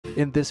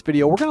In this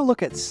video, we're going to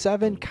look at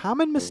 7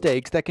 common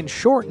mistakes that can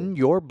shorten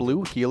your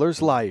blue heeler's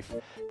life.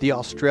 The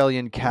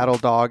Australian Cattle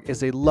dog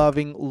is a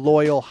loving,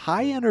 loyal,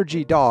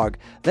 high-energy dog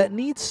that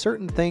needs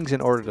certain things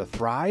in order to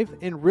thrive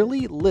and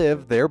really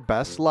live their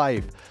best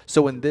life.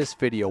 So in this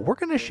video, we're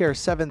going to share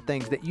 7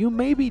 things that you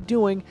may be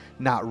doing,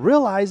 not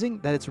realizing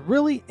that it's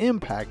really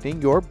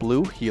impacting your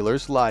blue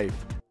heeler's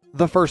life.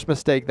 The first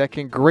mistake that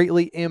can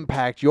greatly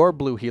impact your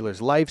blue heeler's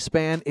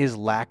lifespan is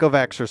lack of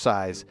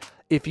exercise.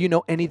 If you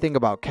know anything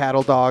about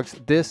cattle dogs,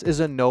 this is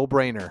a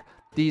no-brainer.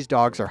 These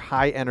dogs are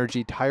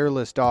high-energy,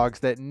 tireless dogs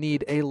that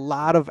need a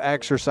lot of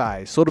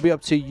exercise. So it'll be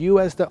up to you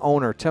as the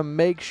owner to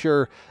make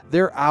sure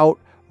they're out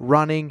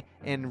running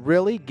and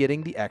really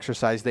getting the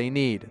exercise they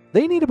need.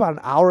 They need about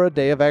an hour a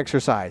day of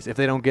exercise. If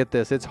they don't get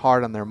this, it's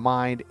hard on their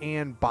mind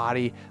and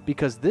body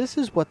because this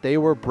is what they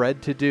were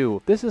bred to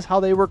do. This is how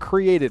they were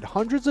created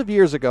hundreds of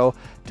years ago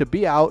to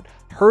be out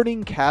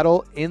herding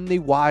cattle in the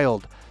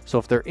wild. So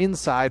if they're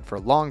inside for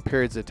long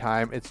periods of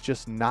time, it's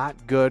just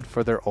not good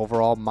for their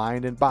overall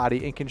mind and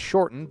body and can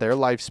shorten their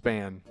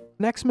lifespan.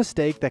 Next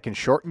mistake that can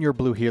shorten your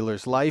blue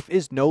heeler's life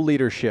is no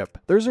leadership.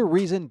 There's a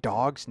reason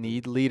dogs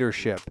need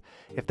leadership.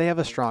 If they have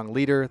a strong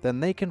leader,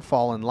 then they can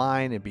fall in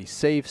line and be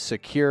safe,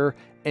 secure,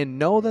 and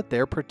know that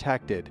they're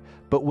protected.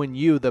 But when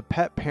you, the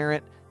pet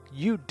parent,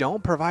 you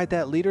don't provide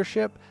that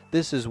leadership,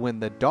 this is when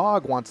the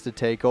dog wants to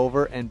take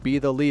over and be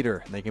the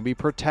leader. They can be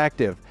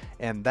protective,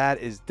 and that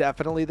is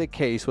definitely the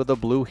case with a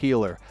blue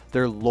heeler.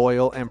 They're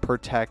loyal and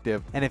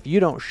protective, and if you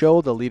don't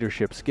show the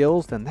leadership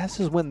skills, then this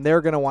is when they're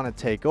going to want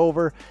to take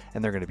over,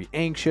 and they're going to be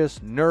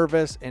anxious,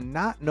 nervous, and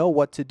not know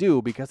what to do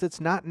because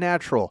it's not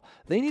natural.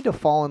 They need to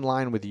fall in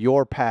line with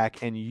your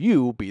pack and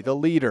you be the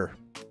leader.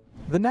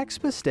 The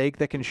next mistake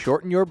that can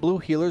shorten your blue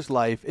heeler's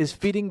life is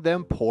feeding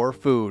them poor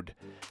food.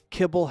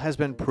 Kibble has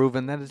been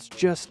proven that it's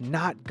just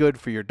not good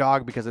for your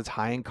dog because it's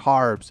high in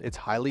carbs, it's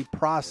highly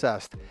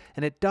processed,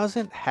 and it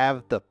doesn't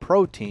have the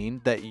protein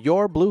that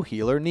your blue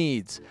heeler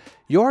needs.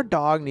 Your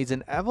dog needs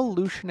an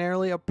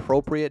evolutionarily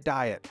appropriate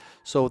diet,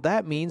 so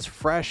that means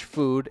fresh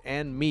food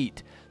and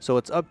meat. So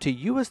it's up to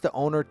you as the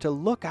owner to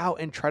look out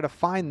and try to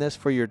find this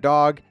for your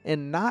dog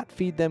and not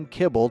feed them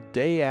kibble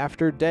day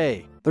after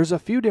day. There's a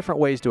few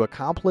different ways to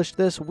accomplish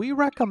this. We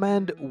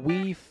recommend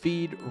We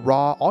Feed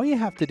Raw. All you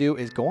have to do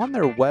is go on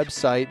their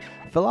website,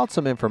 fill out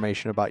some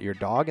information about your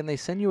dog, and they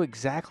send you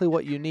exactly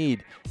what you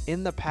need.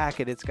 In the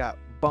packet, it's got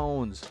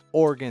bones,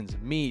 organs,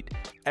 meat,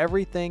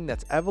 everything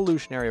that's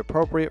evolutionary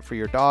appropriate for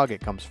your dog.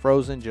 It comes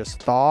frozen,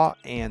 just thaw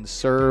and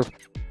serve.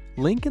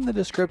 Link in the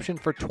description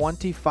for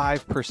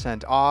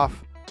 25%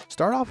 off.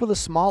 Start off with a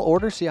small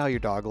order, see how your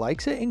dog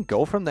likes it, and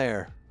go from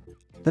there.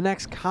 The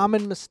next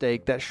common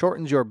mistake that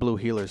shortens your blue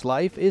heeler's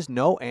life is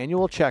no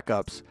annual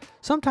checkups.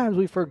 Sometimes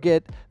we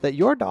forget that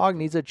your dog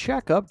needs a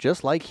checkup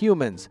just like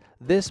humans.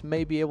 This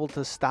may be able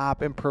to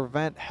stop and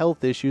prevent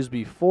health issues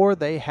before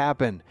they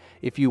happen.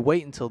 If you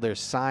wait until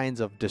there's signs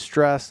of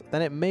distress,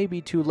 then it may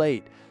be too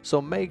late. So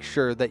make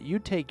sure that you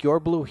take your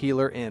blue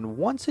heeler in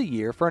once a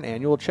year for an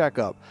annual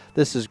checkup.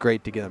 This is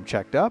great to get them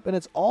checked up, and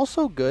it's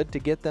also good to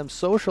get them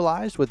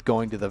socialized with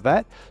going to the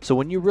vet. So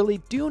when you really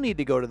do need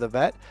to go to the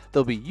vet,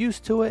 they'll be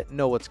used to it,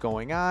 know what's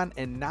going on,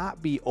 and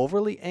not be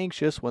overly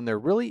anxious when there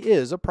really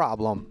is a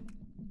problem.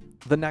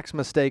 The next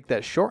mistake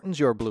that shortens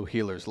your blue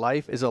heeler's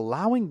life is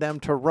allowing them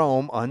to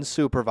roam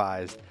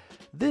unsupervised.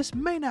 This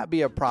may not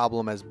be a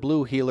problem as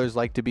blue heelers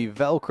like to be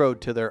velcroed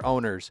to their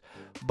owners,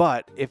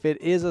 but if it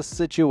is a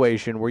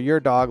situation where your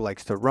dog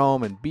likes to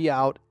roam and be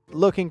out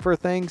looking for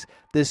things,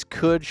 this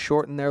could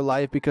shorten their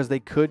life because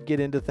they could get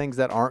into things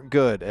that aren't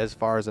good as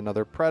far as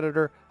another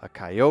predator, a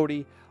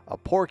coyote, a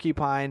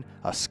porcupine,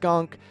 a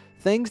skunk,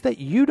 things that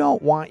you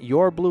don't want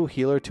your blue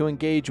heeler to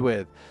engage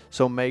with.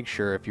 So make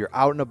sure if you're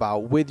out and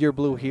about with your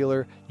blue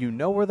heeler, you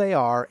know where they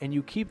are and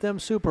you keep them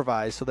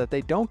supervised so that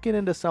they don't get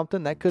into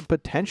something that could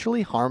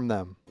potentially harm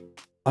them.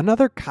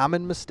 Another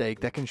common mistake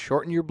that can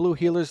shorten your blue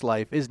heeler's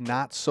life is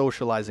not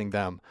socializing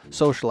them.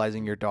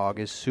 Socializing your dog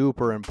is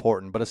super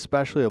important, but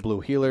especially a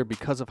blue heeler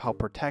because of how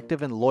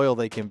protective and loyal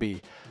they can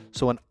be.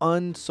 So an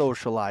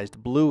unsocialized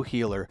blue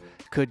heeler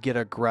could get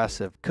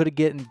aggressive, could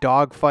get in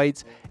dog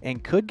fights,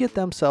 and could get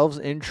themselves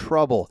in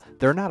trouble.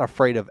 They're not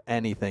afraid of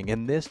anything,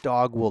 and this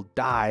dog will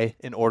die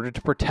in order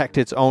to protect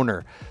its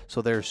owner.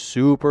 So they're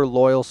super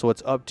loyal, so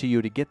it's up to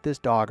you to get this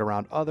dog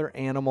around other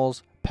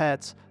animals,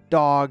 pets,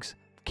 dogs,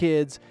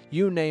 kids,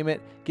 you name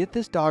it. Get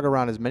this dog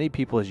around as many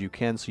people as you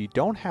can so you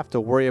don't have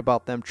to worry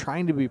about them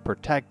trying to be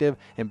protective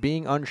and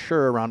being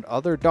unsure around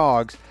other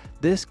dogs.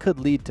 This could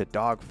lead to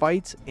dog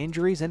fights,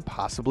 injuries, and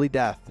possibly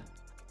death.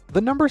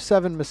 The number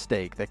 7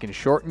 mistake that can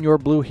shorten your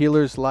blue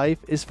heeler's life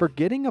is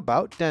forgetting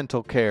about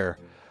dental care.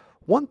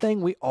 One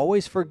thing we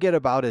always forget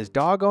about as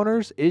dog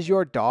owners is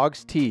your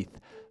dog's teeth.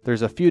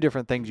 There's a few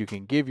different things you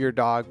can give your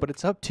dog, but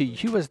it's up to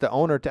you as the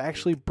owner to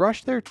actually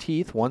brush their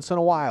teeth once in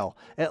a while,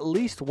 at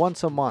least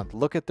once a month.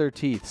 Look at their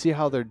teeth, see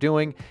how they're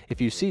doing.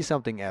 If you see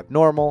something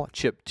abnormal,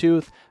 chipped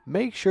tooth,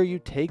 make sure you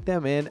take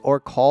them in or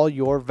call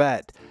your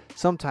vet.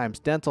 Sometimes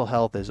dental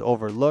health is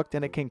overlooked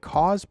and it can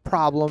cause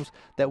problems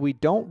that we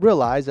don't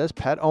realize as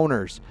pet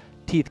owners.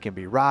 Teeth can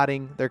be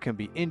rotting, there can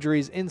be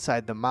injuries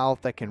inside the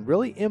mouth that can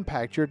really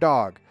impact your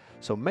dog.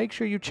 So make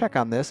sure you check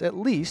on this at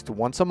least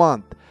once a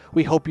month.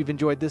 We hope you've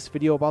enjoyed this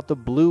video about the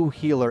Blue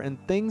Heeler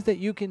and things that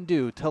you can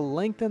do to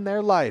lengthen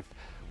their life.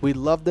 We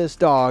love this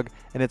dog,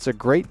 and it's a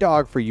great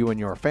dog for you and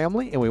your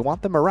family, and we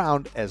want them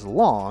around as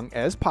long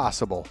as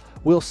possible.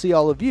 We'll see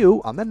all of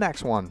you on the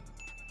next one.